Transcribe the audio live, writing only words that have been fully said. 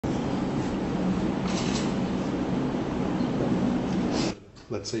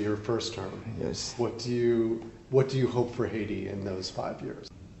let's say your first term. Yes. What do you hope for Haiti in those 5 years?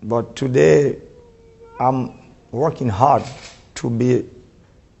 But today, I'm working hard to be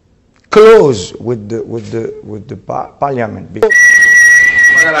close with the parliament. Because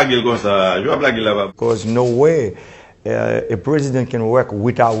no way a president can work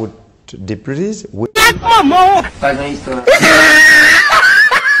without deputies. Without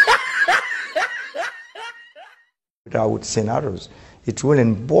senators. It's really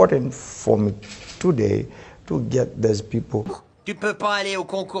important for me today to get these people. Tu peux pas aller au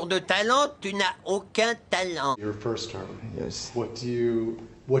concours de talent, tu n'as aucun talent. Your first term. Yes. What do you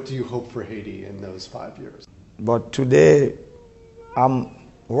hope for Haiti in those 5 years? But today, I'm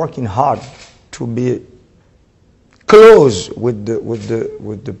working hard to be close with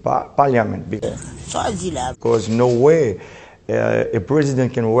the parliament. Because no way a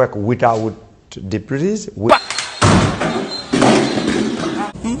president can work without deputies.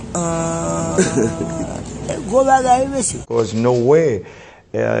 Because no way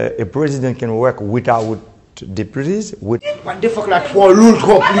a president can work without deputies. What the fuck, like 4 rules,